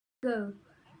Go.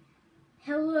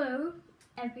 Hello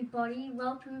everybody,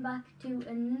 welcome back to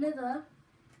another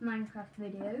Minecraft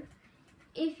video.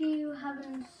 If you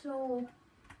haven't saw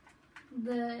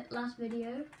the last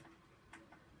video,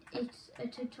 it's a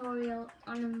tutorial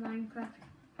on Minecraft,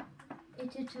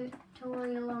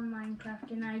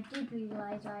 and I did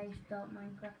realise I spelled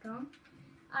Minecraft wrong.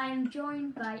 I am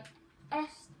joined by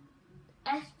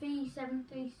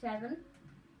SV737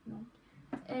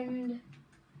 and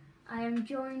I am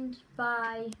joined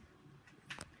by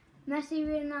Messi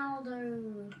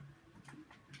Ronaldo,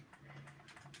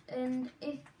 and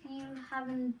if you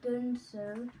haven't done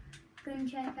so, go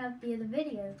and check out the other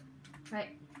video.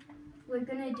 Right, we're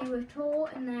going to do a tour,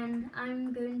 and then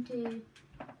I'm going to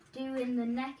do in the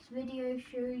next video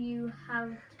show you how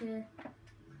to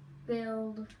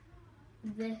build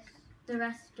the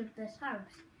rest of this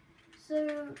house.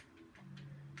 So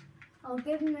I'll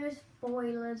give no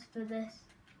spoilers for this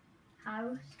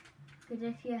house, because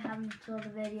if you haven't saw the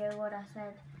video what I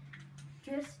said,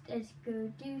 just as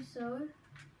go do so,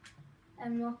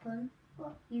 and welcome,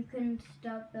 you can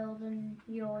start building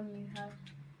your new house.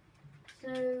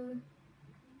 So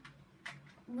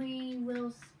we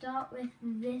will start with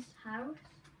this house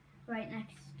right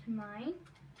next to mine,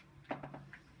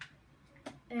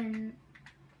 and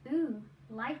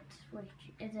light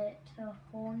switch. Is it a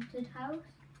haunted house?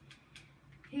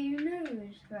 Who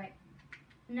knows? Right,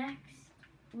 next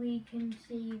we can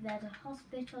see there's a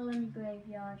hospital and a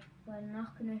graveyard. We're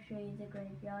not going to show you the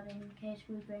graveyard in case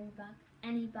we bring back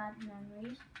any bad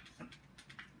memories.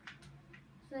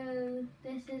 So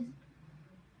this is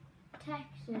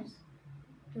Texas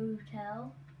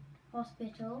Hotel,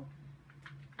 Hospital,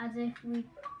 as if we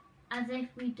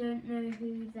don't know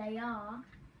who they are.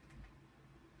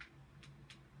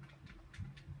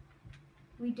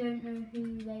 We don't know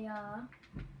who they are.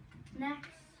 Next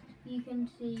you can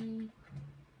see,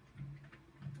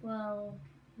 well,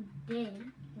 we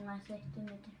did, unless it's in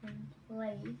a different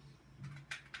place.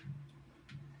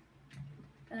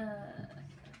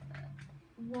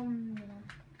 1 minute,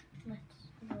 let's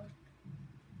look.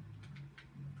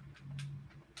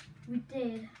 We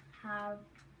did have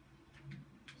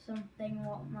something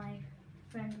what my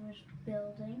friend was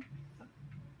building,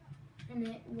 and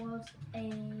it was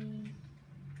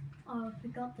I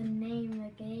forgot the name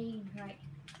again. Right,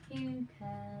 who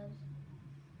cares?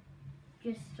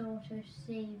 Just sort of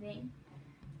saving.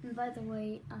 And by the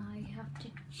way, I have to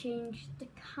change the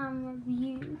camera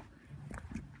view,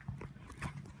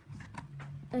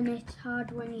 and it's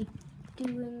hard when you're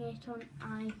doing it on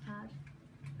iPad.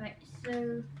 Right,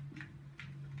 so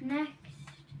next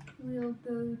we'll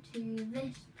go to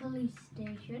this police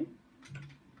station.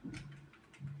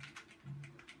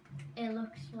 It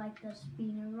looks like there's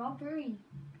been a robbery,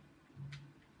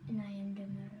 and I am the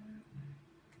murderer.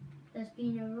 There's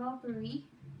been a robbery,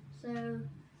 so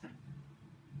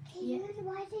yeah.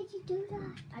 Why did you do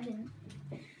that? I didn't.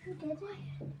 Who did it?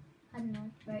 I don't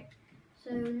know. Right,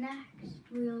 so next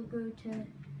we'll go to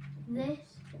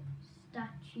this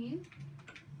statue,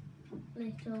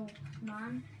 little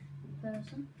man,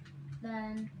 person,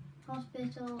 then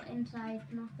hospital, inside,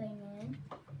 nothing in.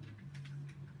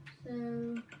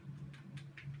 So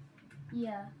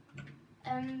yeah,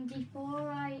 before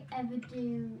I ever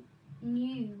do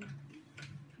new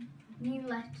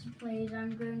Let's Plays,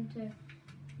 I'm going to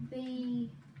be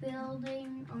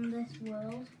building on this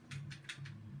world,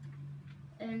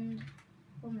 and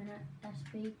 1 minute,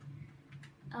 SB.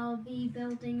 I'll be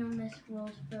building on this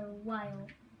world for a while,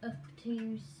 up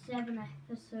to 7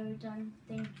 episodes I'm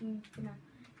thinking for now.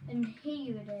 And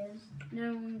here it is,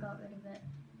 no one got rid of it.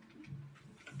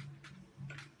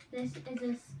 This is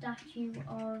a statue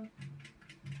of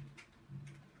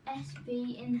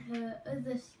SB in her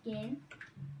other skin.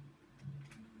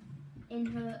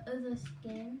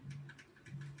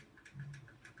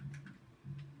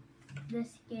 The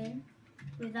skin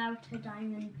without her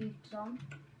diamond boots on.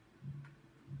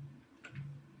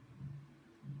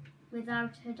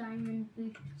 Without her diamond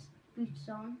boots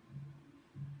on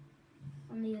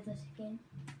the other skin.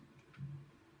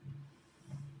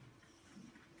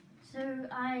 So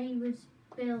I was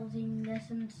building this,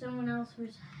 and someone else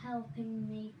was helping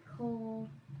me called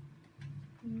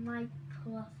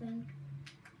Michael, I think.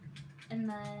 And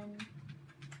then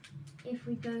if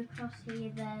we go across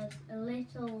here, there's a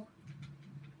little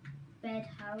bed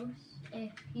house.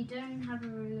 If you don't have a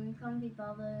room, can't be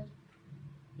bothered,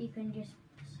 you can just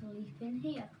sleep in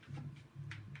here.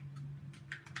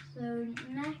 So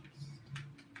next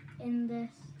in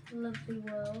this lovely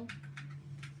world,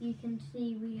 you can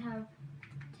see we have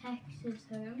Texas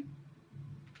home,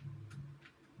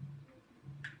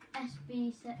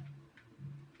 SB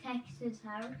Texas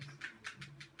House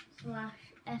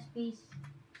 /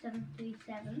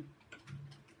 SB737.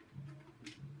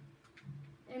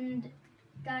 And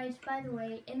guys, by the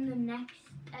way, in the next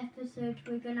episode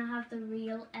we're gonna have the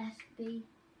real SB,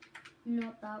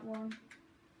 not that one,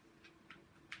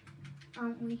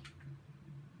 aren't we?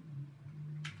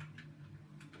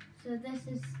 So this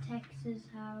is Texas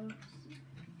House.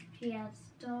 She has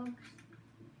dogs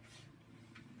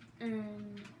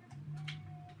and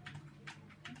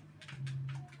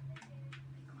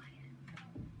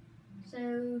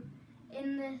so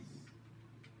in this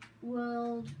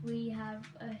world we have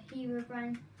a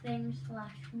Herobrine thing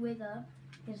 / wither,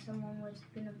 because someone was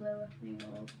going to blow up my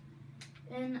world.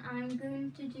 Then I'm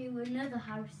going to do another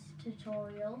house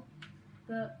tutorial,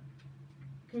 but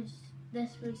because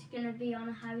this was going to be on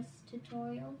a house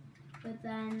tutorial, but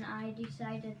then I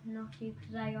decided not to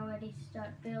because I already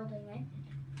started building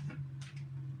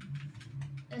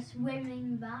it. A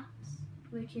swimming bath,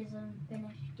 which isn't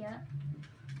finished yet.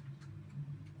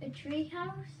 A tree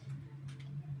house.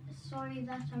 Sorry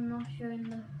that I'm not showing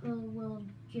the whole world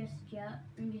just yet,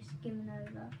 I'm just skimming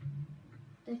over.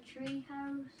 The tree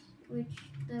house, which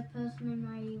the person in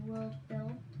my world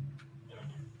built,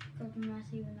 called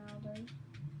Messi Ronaldo.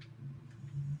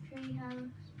 Tree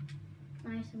house,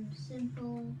 nice and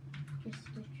simple,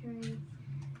 just a tree.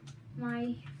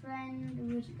 My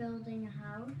friend was building a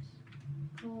house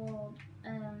called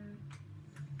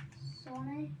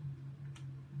Sonic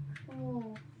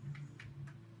or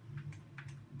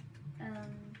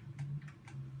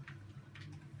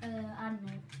I don't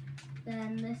know.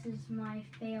 Then this is my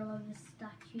fail of a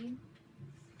statue.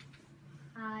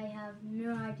 I have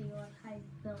no idea what I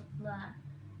built that.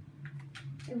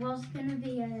 It was going to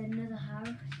be another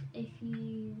house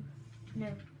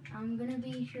I'm going to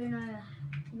be showing a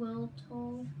world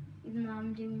tour, even though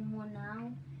I'm doing one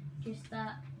now. Just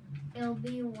that it'll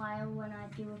be a while when I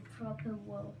do a proper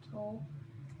world tour.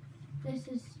 This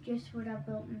is just what I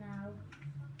built now.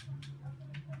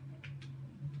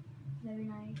 Very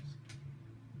nice.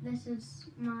 This is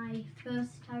my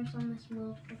first house on this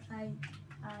world that I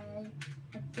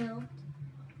have built.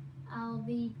 I'll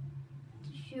be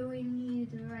showing you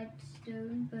the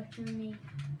redstone, but only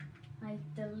like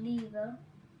the lever.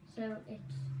 So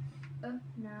it's up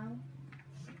now,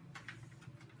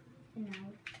 and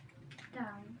now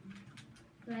down.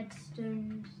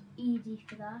 Redstone's easy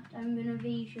for that. I'm going to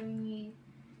be showing you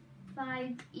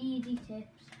 5 easy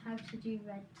tips how to do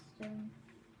redstone.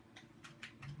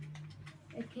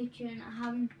 A kitchen. I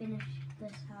haven't finished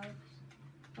this house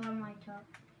on my top.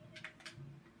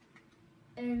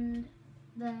 And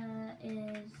there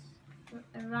is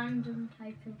a random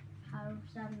type of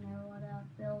house. I don't know what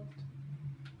I've built,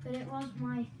 but it was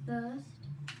my first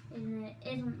and it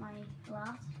isn't my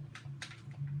last.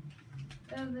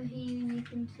 Over here you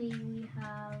can see we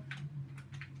have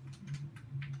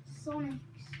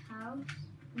Sonic's house.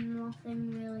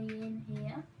 Nothing really in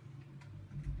here.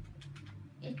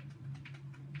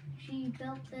 She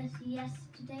built this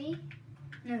yesterday.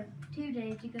 No, 2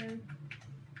 days ago.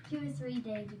 2 or 3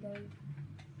 days ago.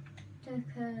 Took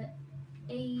her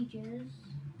ages.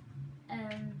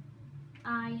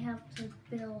 I helped her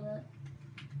build it.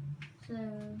 So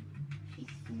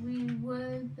we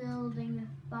were building a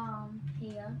farm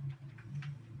here,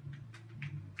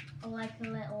 or like a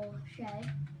little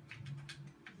shed.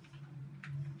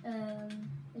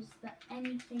 Is there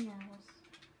anything else?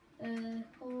 A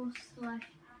horse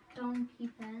 / donkey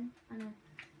pen. I know.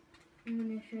 I'm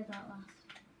gonna show that last.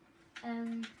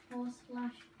 Horse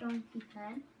 / donkey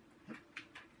pen.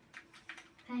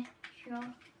 Pet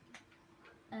shop.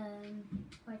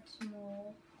 Quite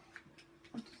small.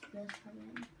 What does this have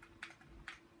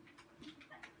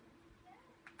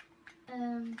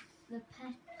in? The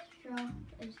pet shop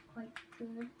is quite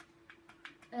good.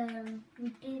 We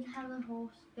did have a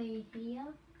horse bay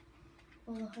here.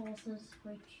 All the horses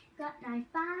which got no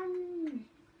fun.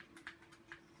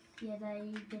 Yeah,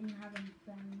 they didn't have any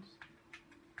friends.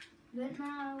 But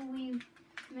now we've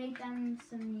made them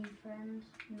some new friends.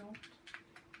 Not.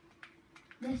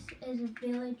 This is a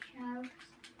village house.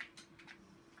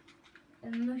 A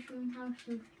mushroom house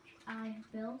which I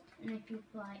have built, and if you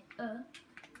fly up,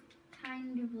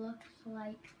 kind of looks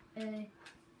like a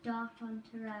Dark on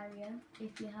Terraria.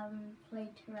 If you haven't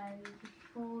played Terraria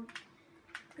before,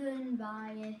 go and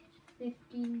buy it.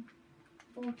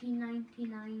 $14.99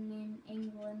 in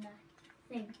England, I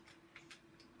think.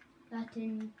 That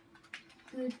in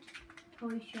good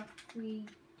toy shop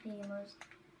retailers.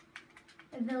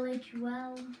 A village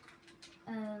well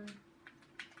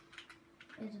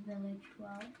is a village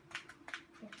well.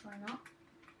 Guess why not?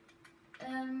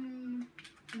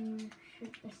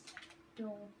 Shoot this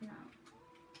door now.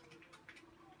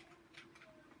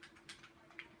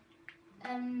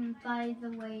 By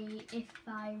the way, if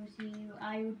I was you,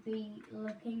 I would be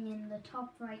looking in the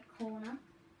top right corner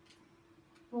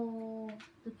for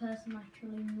the person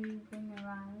actually moving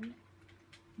around.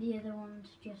 The other one's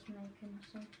just making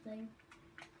something.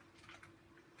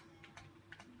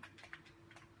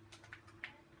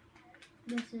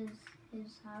 This is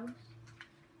his house,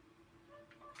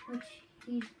 which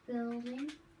he's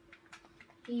building.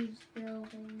 He's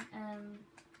building,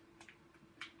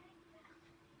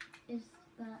 is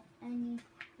there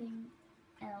anything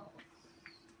else?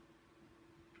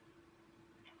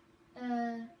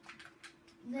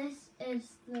 This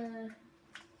is the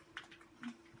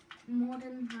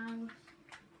modern house,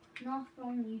 not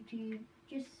from YouTube,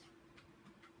 just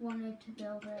wanted to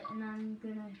build it, and I'm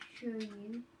gonna show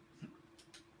you.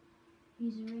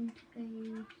 User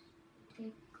interface,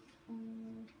 take all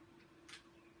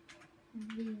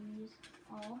these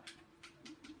off,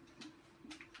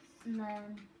 and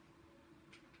then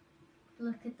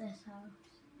look at this house.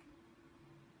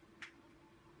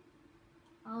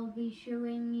 I'll be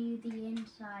showing you the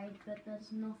inside, but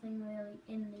there's nothing really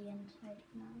in the inside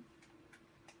now.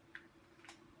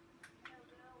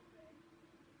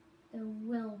 There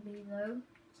will be though.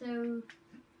 So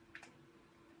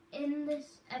in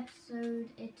this episode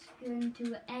it's going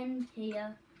to end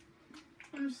here.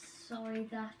 I'm sorry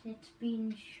that it's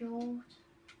been short,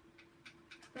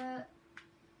 but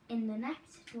in the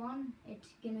next one it's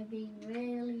gonna be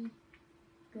really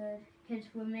good because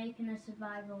we're making a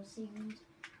survival series.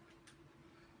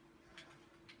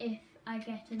 If I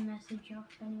get a message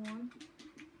off anyone.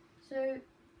 So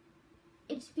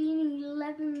it's been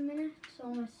 11 minutes,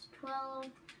 almost 12.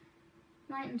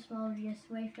 9 and 12, just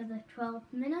wait for the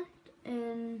 12th minute,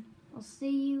 and I'll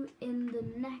see you in the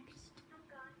next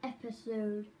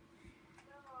episode.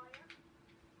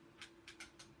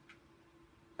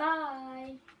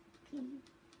 Bye.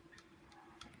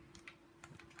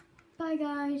 Bye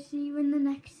guys, see you in the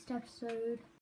next episode.